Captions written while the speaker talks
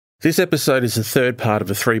This episode is the third part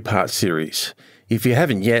of a three-part series. If you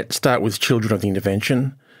haven't yet, start with Children of the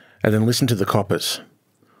Intervention and then listen to the coppers.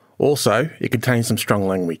 Also, it contains some strong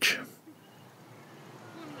language.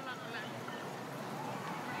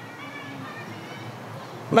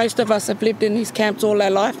 Most of us have lived in these camps all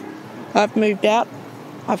our life. I've moved out,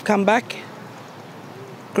 I've come back,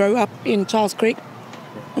 grew up in Charles Creek.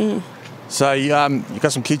 So you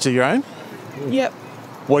got some kids of your own? Yep.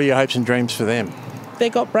 What are your hopes and dreams for them? They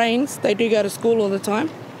got brains, they do go to school all the time.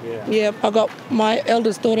 Yeah, I got my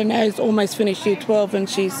eldest daughter now who's almost finished year 12 and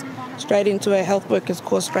she's straight into her health workers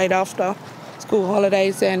course straight after school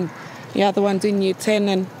holidays, and the other one's in year 10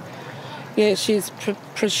 and yeah, she's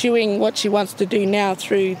pursuing what she wants to do now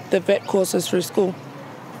through the vet courses through school.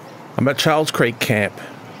 I'm at Charles Creek Camp,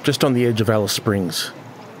 just on the edge of Alice Springs.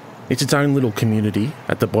 It's its own little community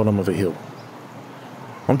at the bottom of a hill.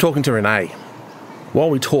 I'm talking to Renee. While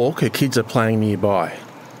we talk, her kids are playing nearby,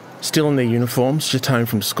 still in their uniforms, just home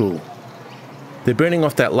from school. They're burning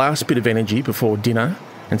off that last bit of energy before dinner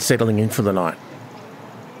and settling in for the night.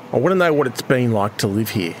 I want to know what it's been like to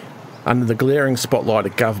live here, under the glaring spotlight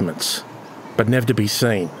of governments, but never to be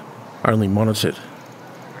seen, only monitored.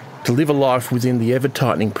 To live a life within the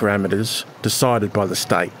ever-tightening parameters decided by the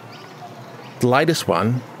state. The latest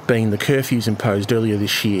one being the curfews imposed earlier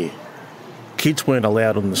this year. Kids weren't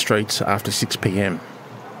allowed on the streets after 6 p.m.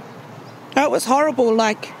 It was horrible.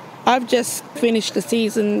 I've just finished the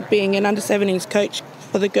season being an under-17s coach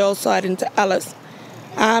for the girls' side into Alice.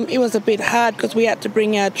 It was a bit hard because we had to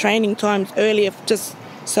bring our training times earlier just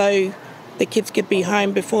so the kids could be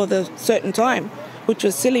home before the certain time, which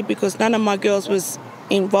was silly because none of my girls was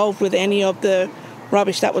involved with any of the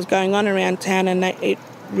rubbish that was going on around town, and it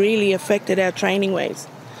really affected our training ways.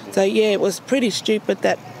 So yeah, it was pretty stupid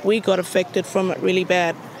that we got affected from it really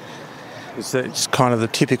bad. It's kind of the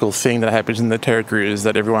typical thing that happens in the territory is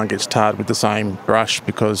that everyone gets tarred with the same brush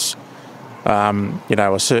because,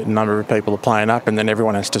 a certain number of people are playing up and then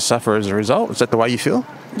everyone has to suffer as a result. Is that the way you feel?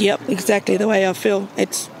 Yep, exactly the way I feel.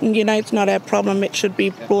 It's not our problem. It should be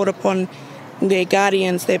brought upon their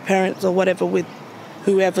guardians, their parents or whatever with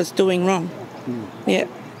whoever's doing wrong. Yeah.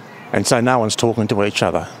 And so no one's talking to each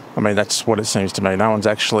other. I mean, that's what it seems to me. No one's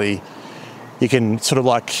actually... You can sort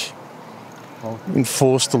of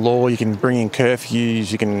enforce the law, you can bring in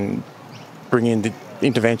curfews, you can bring in the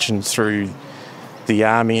interventions through the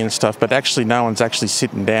army and stuff, but actually no one's actually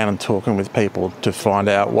sitting down and talking with people to find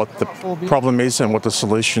out what the problem is and what the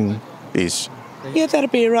solution is. Yeah,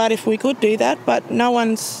 that'd be right if we could do that, but no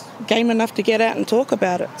one's game enough to get out and talk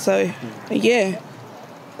about it. So, yeah.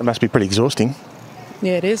 It must be pretty exhausting.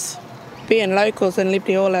 Yeah, it is. Being locals and lived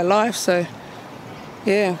here all our life, so,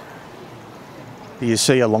 yeah. Do you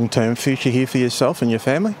see a long-term future here for yourself and your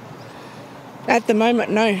family? At the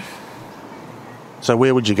moment, no. So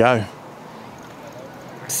where would you go?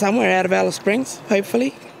 Somewhere out of Alice Springs,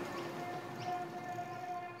 hopefully.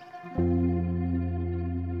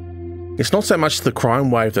 It's not so much the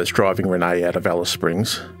crime wave that's driving Renee out of Alice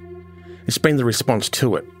Springs. It's been the response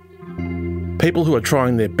to it. People who are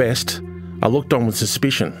trying their best are looked on with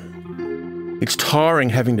suspicion. It's tiring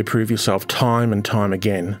having to prove yourself time and time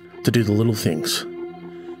again to do the little things.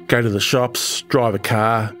 Go to the shops, drive a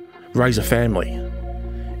car, raise a family.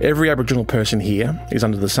 Every Aboriginal person here is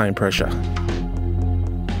under the same pressure.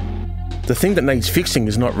 The thing that needs fixing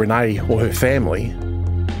is not Renee or her family,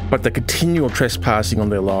 but the continual trespassing on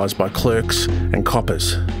their lives by clerks and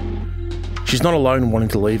coppers. She's not alone in wanting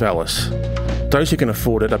to leave Alice. Those who can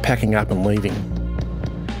afford it are packing up and leaving.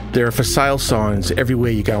 There are for sale signs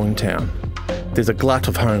everywhere you go in town. There's a glut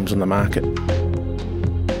of homes on the market.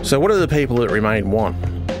 So what do the people that remain want?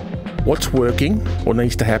 What's working or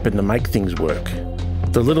needs to happen to make things work?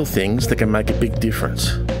 The little things that can make a big difference.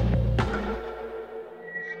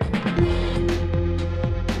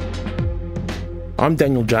 I'm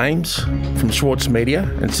Daniel James from Schwartz Media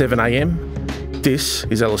and 7am. This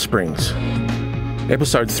is Alice Springs.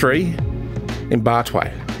 Episode 3,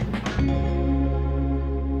 Mparntwe.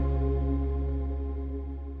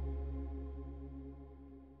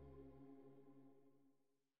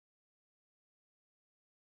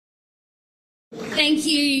 Thank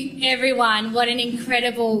you, everyone. What an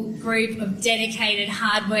incredible group of dedicated,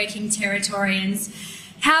 hardworking Territorians.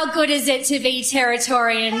 How good is it to be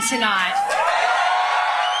Territorian tonight?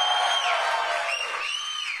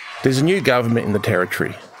 There's a new government in the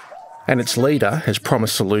Territory, and its leader has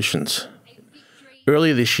promised solutions.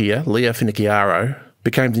 Earlier this year, Leah Finocchiaro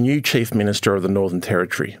became the new Chief Minister of the Northern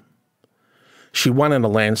Territory. She won in a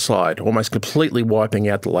landslide, almost completely wiping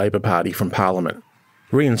out the Labor Party from Parliament,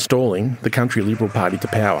 reinstalling the Country Liberal Party to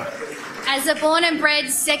power. As a born and bred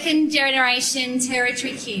second-generation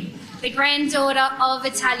Territory kid, the granddaughter of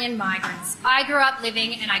Italian migrants, I grew up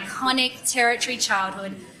living an iconic Territory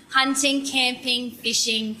childhood, hunting, camping,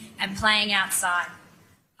 fishing and playing outside.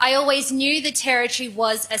 I always knew the Territory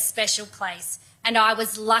was a special place and I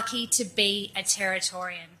was lucky to be a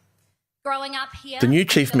Territorian. Growing up here... The new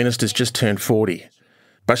Chief Minister's just turned 40,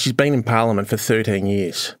 but she's been in Parliament for 13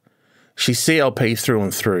 years. She's CLP through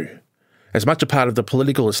and through, as much a part of the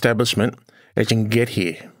political establishment as you can get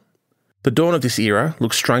here. The dawn of this era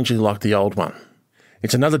looks strangely like the old one.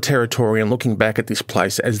 It's another Territorian looking back at this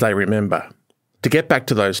place as they remember. To get back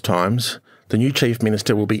to those times, the new Chief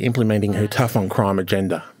Minister will be implementing her tough on crime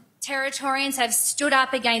agenda. Territorians have stood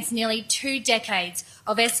up against nearly 2 decades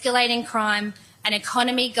of escalating crime, an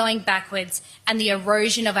economy going backwards and the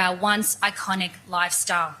erosion of our once iconic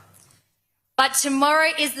lifestyle. But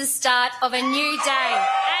tomorrow is the start of a new day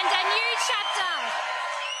and a new chapter.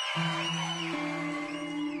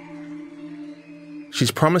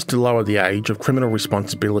 She's promised to lower the age of criminal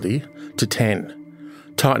responsibility to 10,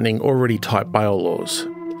 tightening already tight bail laws.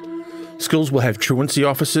 Schools will have truancy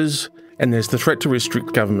officers, and there's the threat to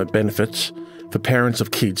restrict government benefits for parents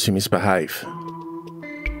of kids who misbehave.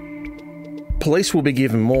 Police will be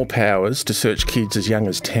given more powers to search kids as young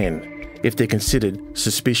as 10 if they're considered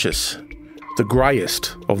suspicious, the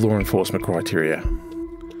greyest of law enforcement criteria.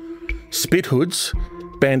 Spit hoods,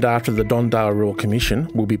 banned after the Dondar Royal Commission,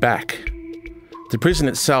 will be back. The prison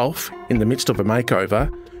itself, in the midst of a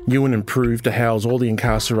makeover, new and improved to house all the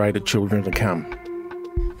incarcerated children to come.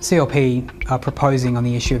 CLP are proposing on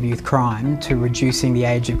the issue of youth crime to reducing the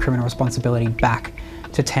age of criminal responsibility back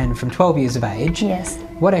to 10 from 12 years of age. Yes.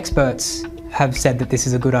 What experts have said that this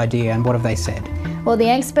is a good idea, and what have they said? Well, the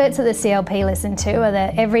experts that the CLP listen to are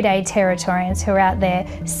the everyday Territorians who are out there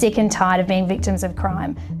sick and tired of being victims of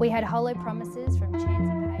crime. We had hollow promises from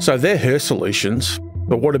Chancellor... So they're her solutions,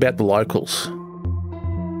 but what about the locals?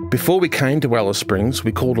 Before we came to Alice Springs,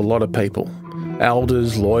 we called a lot of people.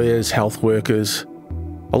 Elders, lawyers, health workers.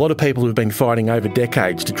 A lot of people who've been fighting over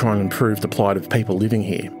decades to try and improve the plight of people living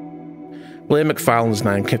here. Blair McFarlane's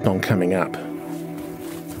name kept on coming up.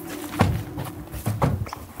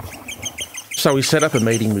 So we set up a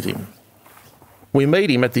meeting with him. We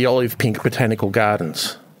meet him at the Olive Pink Botanical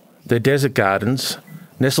Gardens. They're desert gardens,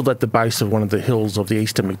 nestled at the base of one of the hills of the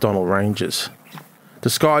eastern MacDonnell Ranges. The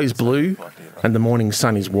sky is blue and the morning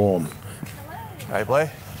sun is warm. Hey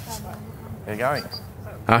Blair, how you going?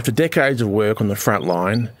 After decades of work on the front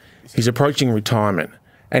line, he's approaching retirement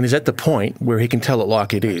and is at the point where he can tell it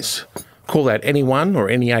like it is. Call out anyone or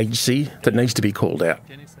any agency that needs to be called out.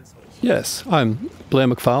 Yes, I'm Blair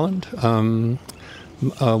McFarlane.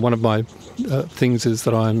 One of my things is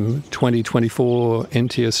that I'm 2024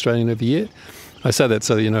 NT Australian of the Year. I say that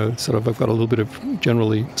so, sort of I've got a little bit of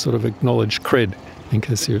generally sort of acknowledged cred in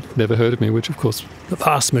case you've never heard of me, which of course the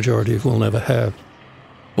vast majority will never have.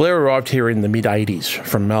 Blair arrived here in the mid-80s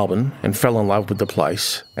from Melbourne and fell in love with the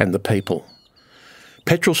place and the people.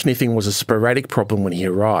 Petrol sniffing was a sporadic problem when he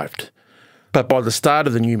arrived, but by the start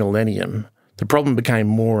of the new millennium, the problem became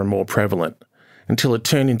more and more prevalent until it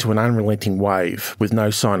turned into an unrelenting wave with no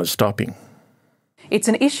sign of stopping. It's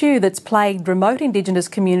an issue that's plagued remote Indigenous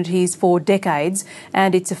communities for decades,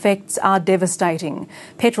 and its effects are devastating.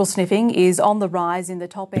 Petrol sniffing is on the rise in the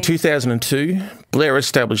top end. In 2002, Blair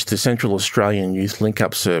established the Central Australian Youth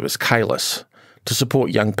Link-Up Service, CALIS, to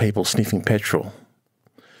support young people sniffing petrol.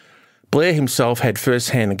 Blair himself had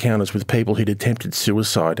first-hand encounters with people who'd attempted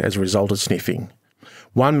suicide as a result of sniffing.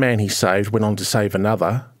 One man he saved went on to save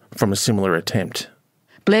another from a similar attempt.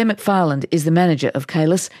 Blair McFarlane is the manager of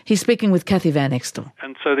CALIS. He's speaking with Kathy Van Extel.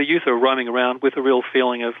 And so the youth are roaming around with a real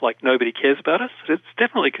feeling of like nobody cares about us. It's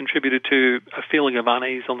definitely contributed to a feeling of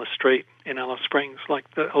unease on the street in Alice Springs.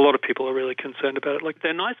 A lot of people are really concerned about it. Like,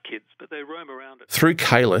 they're nice kids, but they roam around it. Through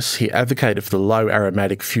CALIS, he advocated for the Low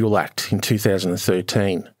Aromatic Fuel Act in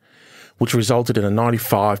 2013, which resulted in a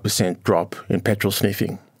 95% drop in petrol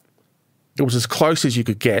sniffing. It was as close as you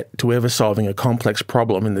could get to ever solving a complex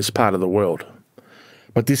problem in this part of the world.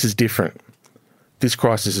 But this is different. This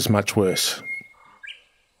crisis is much worse.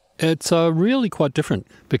 It's really quite different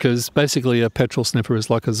because basically a petrol sniffer is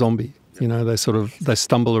like a zombie. They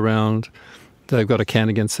stumble around, they've got a can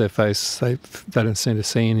against their face, they don't seem to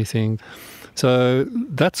see anything. So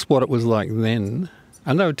that's what it was like then,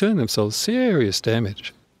 and they were doing themselves serious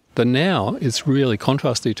damage. The now is really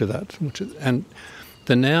contrasty to that, and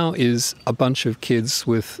the now is a bunch of kids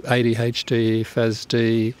with ADHD,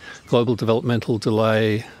 FASD, global developmental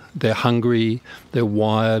delay. They're hungry, they're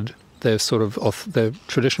wired, their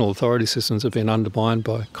traditional authority systems have been undermined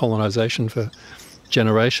by colonisation for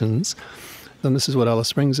generations. And this is what Alice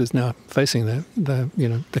Springs is now facing,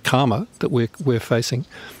 the karma that we're facing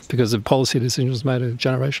because of policy decisions made a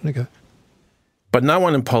generation ago. But no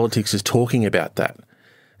one in politics is talking about that.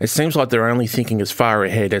 It seems like they're only thinking as far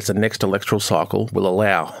ahead as the next electoral cycle will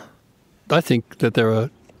allow. I think that there are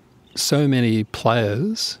so many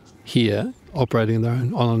players here operating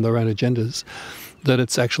on their own agendas that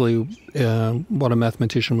it's actually what a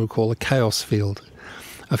mathematician would call a chaos field.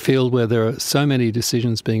 A field where there are so many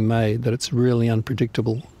decisions being made that it's really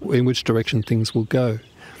unpredictable in which direction things will go.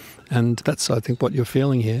 And that's, I think, what you're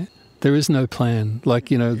feeling here. There is no plan. Like,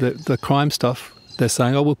 the crime stuff, they're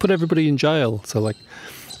saying, we'll put everybody in jail. So,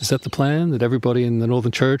 is that the plan, that everybody in the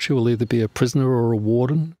Northern Territory will either be a prisoner or a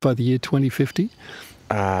warden by the year 2050?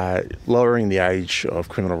 Lowering the age of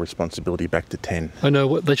criminal responsibility back to 10. I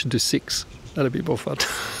know, they should do 6. That'd be more fun.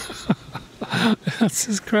 That's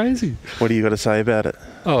just crazy. What do you got to say about it?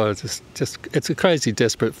 Oh, it's a crazy,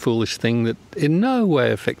 desperate, foolish thing that in no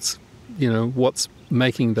way affects, what's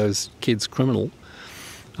making those kids criminal.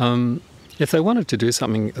 If they wanted to do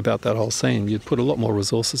something about that whole scene, you'd put a lot more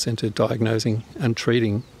resources into diagnosing and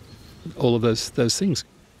treating all of those things.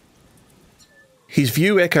 His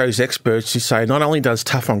view echoes experts who say not only does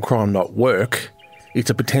tough on crime not work, it's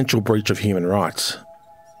a potential breach of human rights.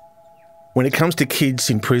 When it comes to kids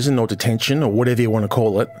in prison or detention or whatever you want to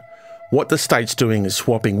call it, what the state's doing is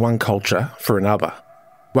swapping one culture for another,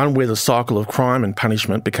 one where the cycle of crime and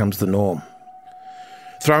punishment becomes the norm.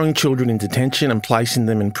 Throwing children in detention and placing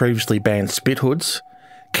them in previously banned spit hoods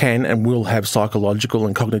can and will have psychological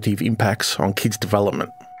and cognitive impacts on kids'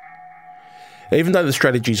 development. Even though the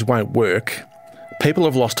strategies won't work, people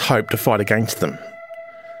have lost hope to fight against them.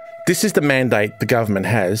 This is the mandate the government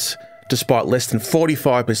has, despite less than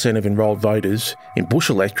 45% of enrolled voters in bush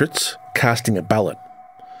electorates casting a ballot.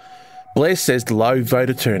 Blair says the low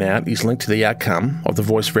voter turnout is linked to the outcome of the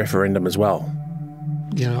Voice referendum as well.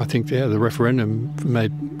 I think, the referendum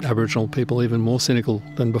made Aboriginal people even more cynical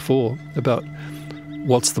than before about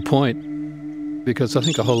what's the point, because I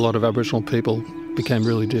think a whole lot of Aboriginal people became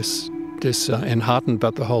really disheartened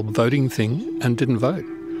about the whole voting thing and didn't vote.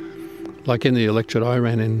 Like in the electorate I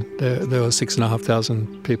ran in, there were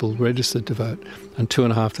 6,500 people registered to vote and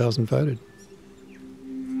 2,500 voted.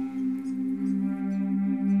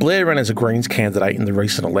 Blair ran as a Greens candidate in the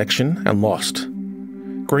recent election and lost.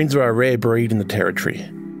 Greens are a rare breed in the Territory.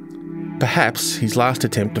 Perhaps his last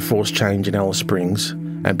attempt to force change in Alice Springs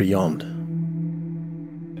and beyond.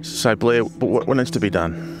 So Blair, what needs to be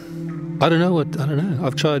done? I don't know.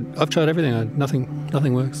 I've tried everything.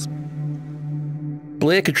 Nothing works.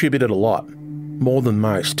 Blair contributed a lot, more than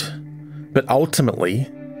most. But ultimately,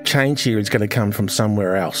 change here is going to come from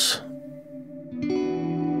somewhere else.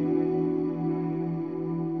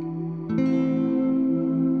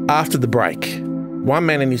 After the break, one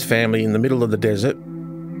man and his family in the middle of the desert,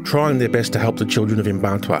 trying their best to help the children of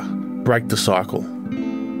Mparntwe break the cycle.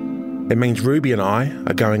 It means Ruby and I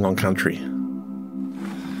are going on country.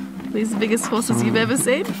 These are the biggest horses you've ever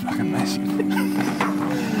seen? Fucking massive.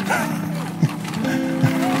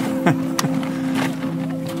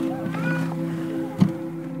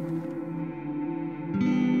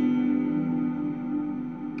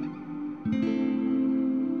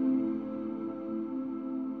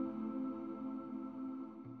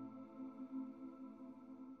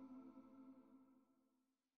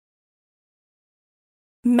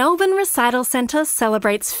 Melbourne Recital Centre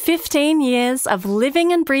celebrates 15 years of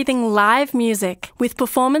living and breathing live music with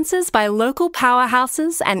performances by local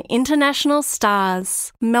powerhouses and international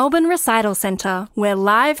stars. Melbourne Recital Centre, where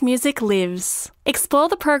live music lives. Explore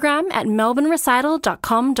the program at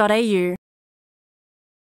melbournerecital.com.au.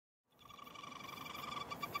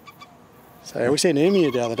 So we seen an emu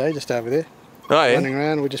the other day just over there. Oh, yeah? Running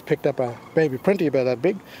around. We just picked up a baby Printy about that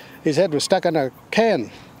big. His head was stuck in a can.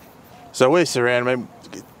 So we're surrounded.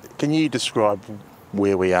 Can you describe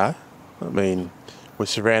where we are? I mean, we're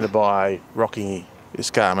surrounded by rocky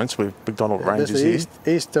escarpments with MacDonnell Ranges here. This is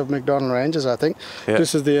east of MacDonnell Ranges, I think. Yep.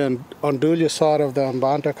 This is the Ondulia side of the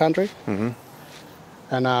Mparntwe country. Mm-hmm.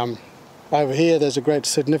 And over here, there's a great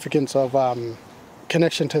significance of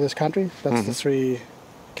connection to this country. That's the 3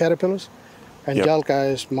 caterpillars. And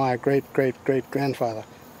Jalka is my great-great-great-grandfather.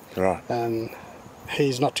 Right. And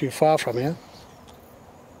he's not too far from here.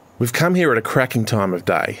 We've come here at a cracking time of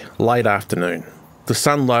day, late afternoon. The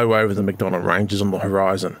sun low over the MacDonnell Ranges on the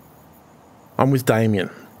horizon. I'm with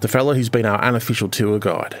Damien, the fellow who's been our unofficial tour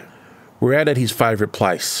guide. We're out at his favourite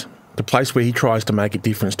place, the place where he tries to make a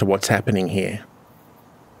difference to what's happening here.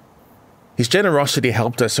 His generosity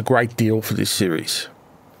helped us a great deal for this series.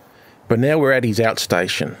 But now we're at his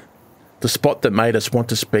outstation, the spot that made us want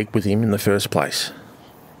to speak with him in the first place.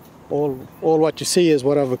 all what you see is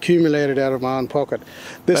what I've accumulated out of my own pocket.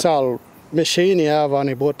 This old machine here, I've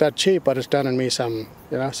only bought that cheap, but it's done in me some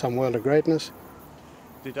world of greatness.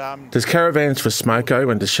 There's caravans for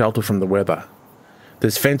smoko and to shelter from the weather.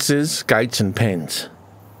 There's fences, gates and pens.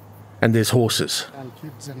 And there's horses. And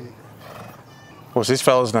kids and... What's this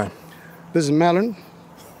fella's name? This is Malin.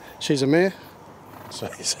 She's a mare. So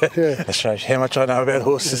that shows how much I know about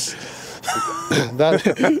horses.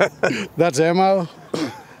 That's Emo,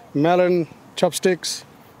 Malin, Chopsticks.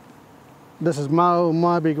 This is Mo,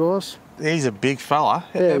 my big horse. He's a big fella.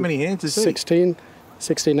 How many hands is he?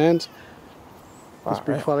 16 hands. This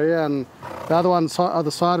big fella, yeah. And the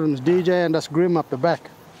other side of him is DJ, and that's Grim up the back.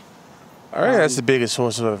 I reckon that's the biggest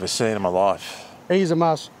horse I've ever seen in my life. He's the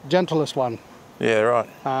most gentlest one. Yeah,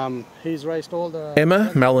 right. He's raced all the...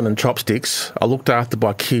 Emma, Malin and Chopsticks are looked after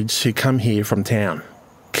by kids who come here from town.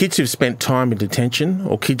 Kids who've spent time in detention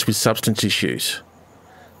or kids with substance issues.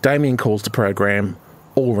 Damien calls the program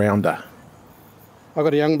all-rounder. I've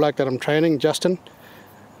got a young bloke that I'm training, Justin,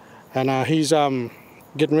 and he's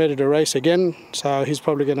getting ready to race again, so he's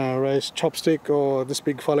probably going to race Chopstick or this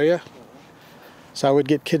big fella here. So we'd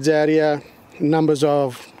get kids out here, numbers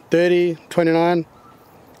of 30, 29,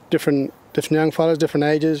 different young fellas, different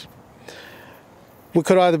ages. We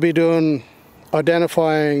could either be doing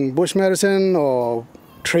identifying bush medicine or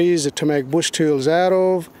trees to make bush tools out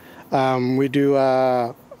of. We do,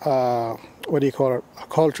 what do you call it, a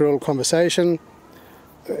cultural conversation.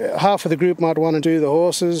 Half of the group might want to do the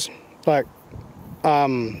horses, like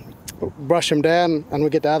brush them down, and we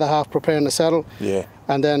get the other half preparing the saddle. Yeah.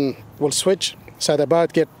 And then we'll switch, so they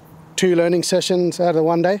both get 2 learning sessions out of the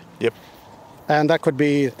one day. Yep. And that could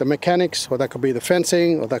be the mechanics, or that could be the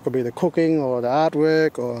fencing, or that could be the cooking, or the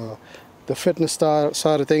artwork, or the fitness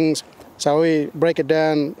side of things. So we break it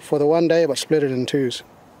down for the one day, but split it in 2s.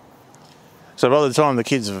 So by the time the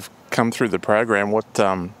kids have come through the program, what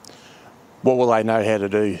will they know how to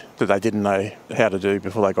do that they didn't know how to do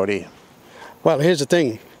before they got here? Well, here's the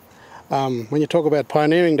thing. When you talk about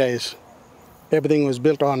pioneering days, everything was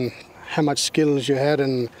built on how much skills you had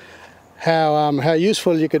and how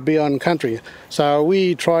useful you could be on country. So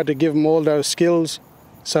we tried to give them all those skills.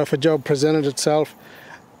 So if a job presented itself,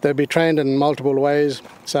 they'd be trained in multiple ways.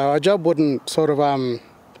 So a job wouldn't sort of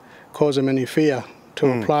cause them any fear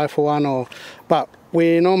to apply for one. But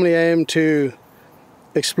we normally aim to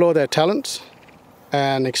explore their talents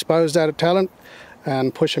and expose that talent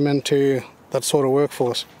and push them into that sort of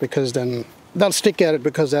workforce, because then they'll stick at it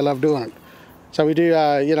because they love doing it. So we do,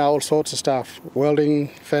 all sorts of stuff: welding,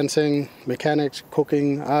 fencing, mechanics,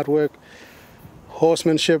 cooking, artwork,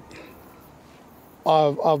 horsemanship.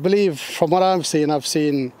 I believe, from what I've seen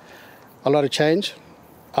a lot of change.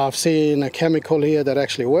 I've seen a chemical here that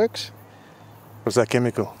actually works. What's that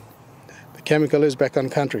chemical? The chemical is back on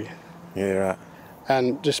country. Yeah, right.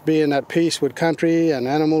 And just being at peace with country and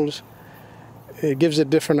animals, it gives a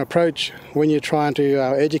different approach when you're trying to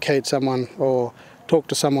educate someone or talk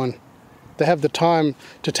to someone. They have the time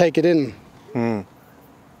to take it in.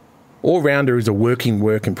 All-rounder is a work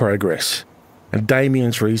in progress, and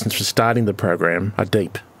Damien's reasons for starting the program are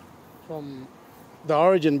deep. From the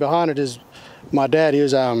origin behind it is my dad. He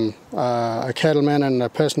was a cattleman, and a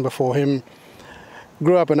person before him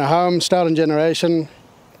grew up in a home, stolen generation,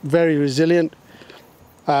 very resilient.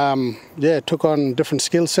 Took on different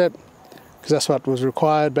skill set because that's what was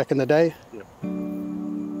required back in the day. Yep.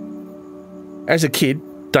 As a kid,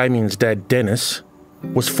 Damien's dad, Dennis,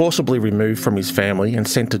 was forcibly removed from his family and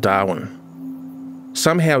sent to Darwin.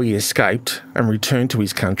 Somehow he escaped and returned to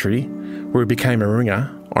his country, where he became a ringer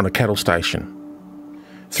on a cattle station.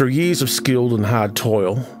 Through years of skilled and hard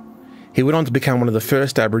toil, he went on to become one of the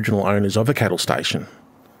first Aboriginal owners of a cattle station.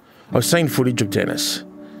 I've seen footage of Dennis.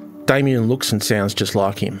 Damien looks and sounds just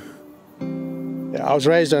like him. Yeah, I was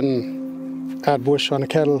raised out bush on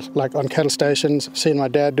cattle stations, seen my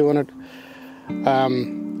dad doing it.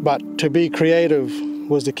 But to be creative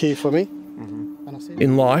was the key for me.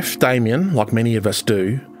 In life, Damien, like many of us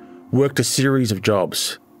do, worked a series of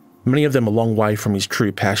jobs, many of them a long way from his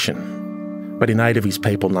true passion, but in aid of his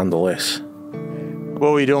people nonetheless.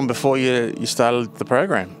 What were you doing before you started the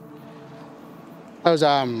program? I was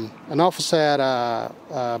an officer at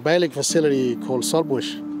a baling facility called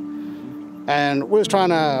Saltbush, and we was trying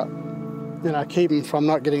to, keep him from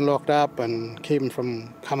not getting locked up and keep him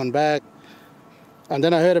from coming back. And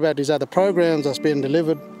then I heard about these other programs that's being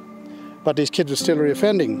delivered, but these kids were still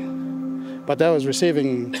reoffending. But they was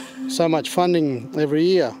receiving so much funding every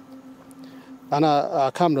year. And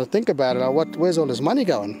I come to think about it, where's all this money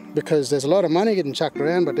going? Because there's a lot of money getting chucked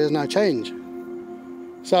around, but there's no change.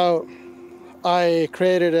 So I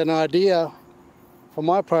created an idea For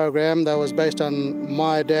my program, that was based on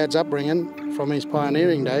my dad's upbringing from his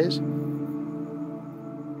pioneering days.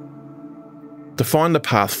 To find the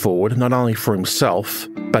path forward, not only for himself,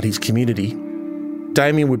 but his community,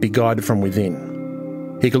 Damien would be guided from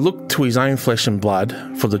within. He could look to his own flesh and blood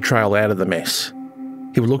for the trail out of the mess.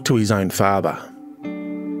 He would look to his own father.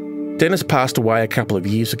 Dennis passed away a couple of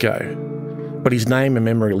years ago, but his name and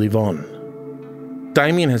memory live on.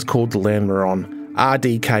 Damien has called the land we're on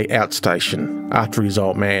RDK Outstation after his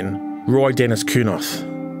old man, Roy Dennis Kunoth.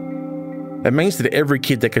 It means that every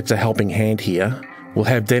kid that gets a helping hand here will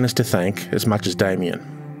have Dennis to thank as much as Damien.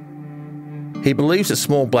 He believes that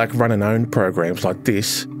small black run and owned programs like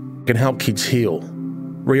this can help kids heal,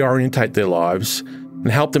 reorientate their lives,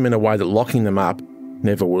 and help them in a way that locking them up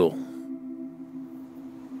never will.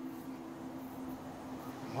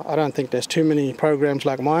 I don't think there's too many programs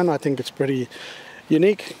like mine. I think it's pretty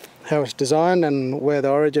unique how it's designed and where the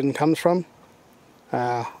origin comes from.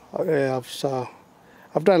 I've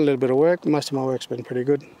done a little bit of work. Most of my work's been pretty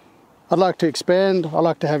good. I'd like to expand. I'd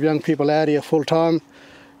like to have young people out here full time,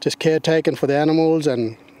 just caretaking for the animals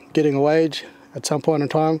and getting a wage at some point in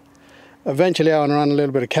time. Eventually I want to run a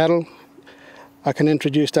little bit of cattle. I can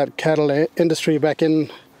introduce that cattle industry back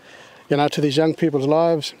in, to these young people's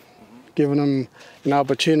lives, giving them an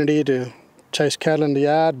opportunity to chase cattle in the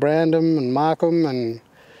yard, brand them and mark them, and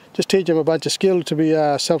just teach them a bunch of skills to be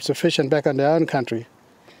self-sufficient back on their own country.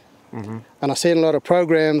 Mm-hmm. And I've seen a lot of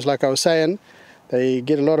programs, like I was saying, they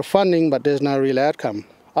get a lot of funding, but there's no real outcome.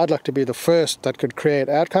 I'd like to be the first that could create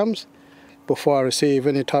outcomes before I receive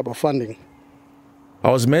any type of funding. I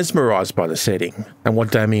was mesmerised by the setting and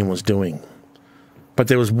what Damien was doing. But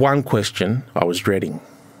there was one question I was dreading.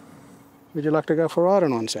 Would you like to go for a ride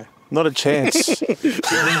on one, sir? Not a chance.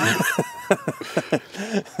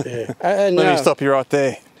 Yeah. Let me stop you right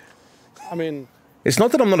there. I mean, it's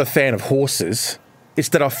not that I'm not a fan of horses, it's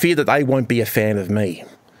that I fear that they won't be a fan of me.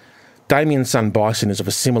 Damien's son Bison is of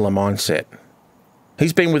a similar mindset.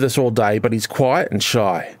 He's been with us all day, but he's quiet and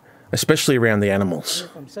shy, especially around the animals.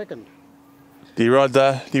 I'm second. Do you ride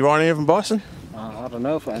any of them, Bison? I don't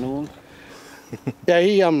know for animals. Yeah,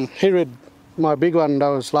 he rode my big one, that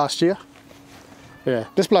was last year. Yeah,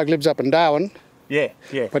 this bloke lives up in Darwin. Yeah.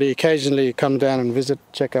 But he occasionally comes down and visit,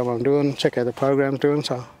 check out what I'm doing, check out the program's doing,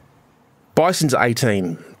 so. Bison's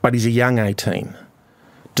 18, but he's a young 18.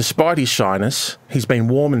 Despite his shyness, he's been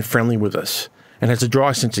warm and friendly with us and has a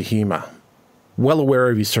dry sense of humour, well aware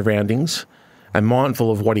of his surroundings and mindful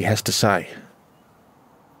of what he has to say.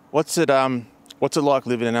 What's it like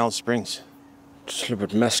living in Alice Springs? Just a little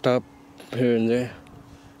bit messed up here and there.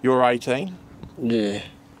 You're 18? Yeah.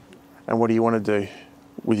 And what do you want to do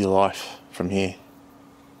with your life from here?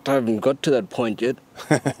 I haven't got to that point yet.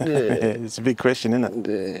 Yeah. It's a big question, isn't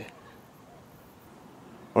it? Yeah.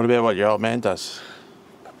 What about what your old man does?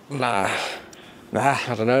 Nah.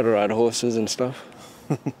 I don't know, to ride horses and stuff.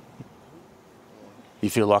 You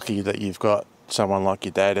feel lucky that you've got someone like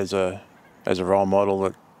your dad as a role model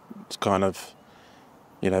that's kind of,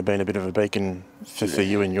 been a bit of a beacon for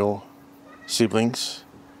you and your siblings?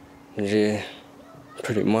 Yeah,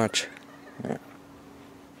 pretty much. Yeah.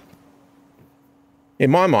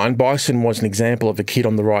 In my mind, Bison was an example of a kid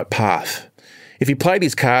on the right path. If he played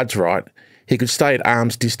his cards right, he could stay at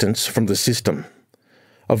arm's distance from the system,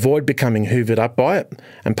 avoid becoming hoovered up by it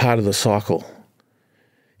and part of the cycle.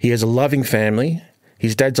 He has a loving family,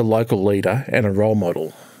 his dad's a local leader and a role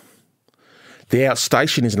model. The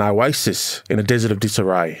outstation is an oasis in a desert of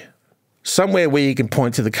disarray, somewhere where you can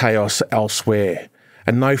point to the chaos elsewhere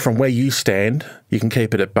and know from where you stand you can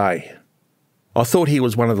keep it at bay. I thought he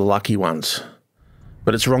was one of the lucky ones,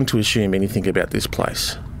 but it's wrong to assume anything about this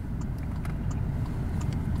place.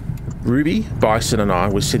 Ruby, Bison and I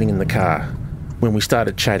were sitting in the car when we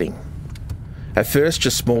started chatting. At first,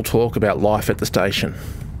 just small talk about life at the station.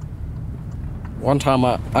 One time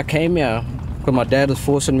I came here because my dad was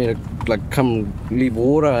forcing me to come leave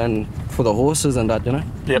water and for the horses and that,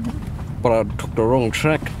 Yep. But I took the wrong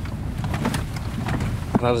track.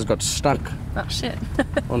 And I just got stuck. Oh shit.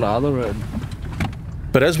 On the other road.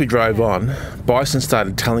 But as we drove on, Bison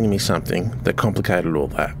started telling me something that complicated all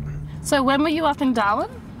that. So when were you up in Darwin?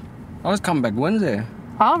 I was coming back Wednesday.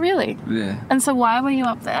 Oh really? Yeah. And so why were you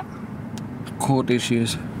up there? Court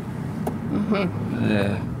issues. Mm-hmm.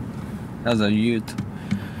 Yeah. As a youth.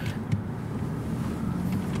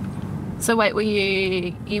 So wait,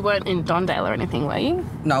 you weren't in Dondale or anything, were you?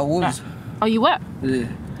 No, I was. No. Oh, you were? Yeah.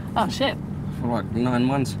 Oh shit. For 9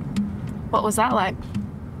 months. What was that like?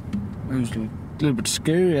 It was a little bit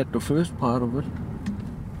scary at the first part of it.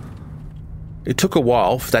 It took a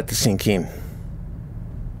while for that to sink in.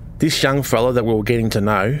 This young fella that we were getting to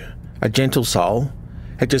know, a gentle soul,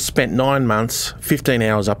 had just spent 9 months, 15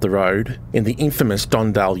 hours up the road in the infamous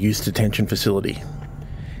Dondale Youth Detention Facility.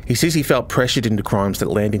 He says he felt pressured into crimes that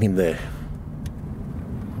landed him there.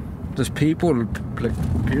 There's people,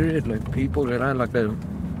 like, period, like people, you know, like they'll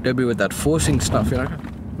be with that forcing stuff, you know,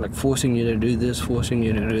 like forcing you to do this, forcing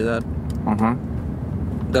you to do that.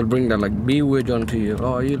 They'll bring that, like, B word onto you.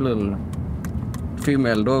 Oh, you little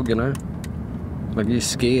female dog, you know, like you're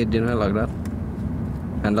scared, you know, like that.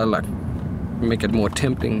 And they'll, like, make it more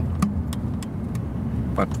tempting.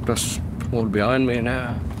 But that's all behind me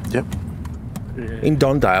now. Yep. Yeah. In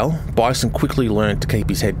Dondale, Bison quickly learned to keep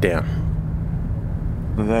his head down.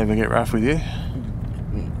 Did they ever get rough with you?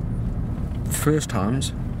 First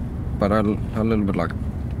times, but a little bit like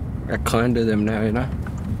kind to them now, you know?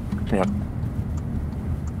 Yeah.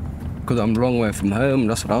 Because I'm a long way from home,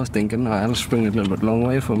 that's what I was thinking. Alice Springs is a little bit long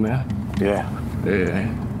way from here. Yeah. Yeah.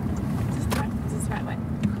 Is this the right way?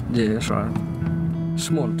 Yeah, that's right.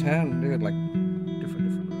 Small town, they got like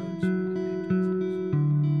different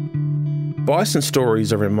roads. Bison's story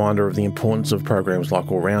is a reminder of the importance of programs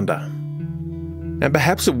like All Rounder. And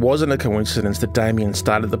perhaps it wasn't a coincidence that Damien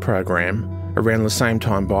started the program around the same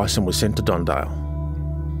time Bison was sent to Dondale.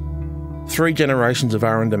 3 generations of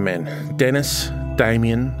Aranda men, Dennis,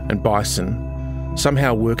 Damien and Bison,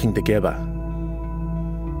 somehow working together.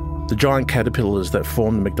 The giant caterpillars that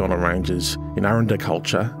form the MacDonnell Ranges in Aranda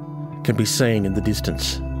culture can be seen in the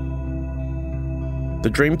distance. The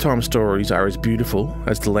Dreamtime stories are as beautiful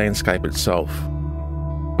as the landscape itself.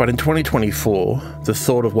 But in 2024, the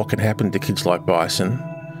thought of what can happen to kids like Bison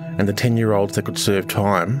and the 10-year-olds that could serve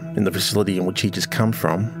time in the facility in which he just come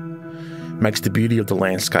from makes the beauty of the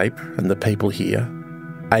landscape and the people here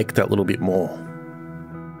ache that little bit more.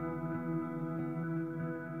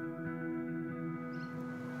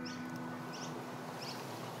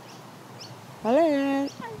 Hello.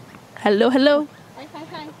 Hello, hello.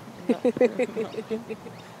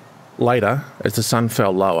 Later, as the sun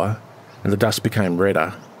fell lower and the dust became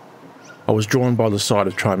redder, I was drawn by the sight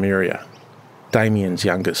of Trimeria, Damien's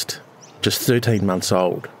youngest, just 13 months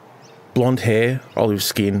old. Blonde hair, olive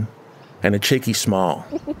skin, and a cheeky smile.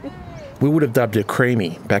 We would have dubbed her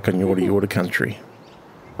Creamy back on Yorta Yorta country.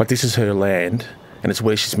 But this is her land, and it's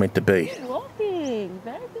where she's meant to be. Walking,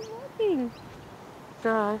 very good walking.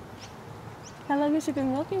 How long has she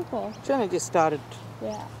been walking for? She only just started.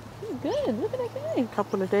 Yeah. Good, look at her going. A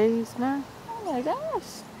couple of days now. Oh my gosh.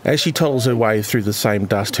 As she toddles her way through the same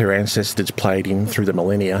dust her ancestors played in through the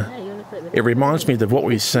millennia, it reminds me that what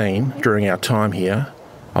we've seen during our time here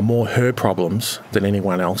are more her problems than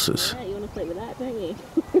anyone else's. You want to play with that, don't you?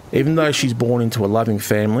 Even though she's born into a loving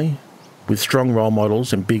family with strong role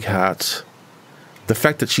models and big hearts, the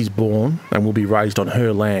fact that she's born and will be raised on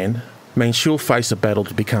her land means she'll face a battle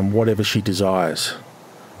to become whatever she desires,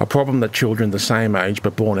 a problem that children the same age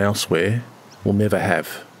but born elsewhere will never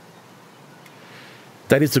have.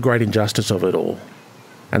 That is the great injustice of it all,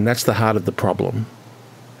 and that's the heart of the problem,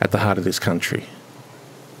 at the heart of this country.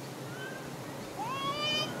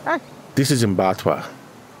 This is Mparntwe.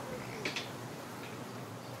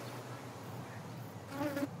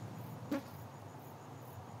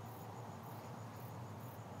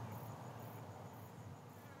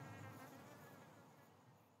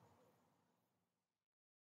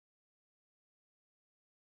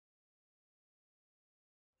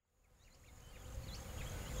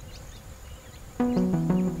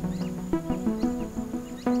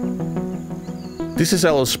 This is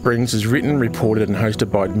Alice Springs is written, reported and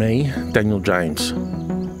hosted by me, Daniel James.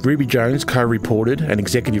 Ruby Jones co-reported and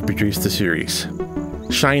executive produced the series.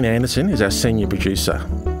 Shane Anderson is our senior producer.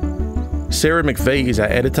 Sarah McVie is our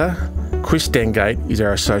editor. Chris Dengate is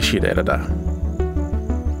our associate editor.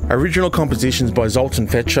 Original compositions by Zoltan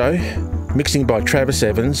Fetcho, mixing by Travis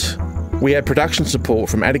Evans. We had production support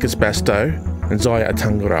from Atticus Basto and Zaya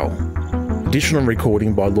Atangarel. Additional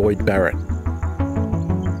recording by Lloyd Barrett.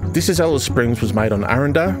 This is Alice Springs was made on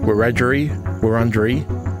Aranda, Wiradjuri, Wurundjeri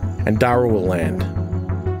and Dharawal land.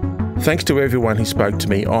 Thanks to everyone who spoke to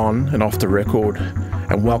me on and off the record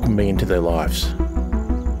and welcomed me into their lives.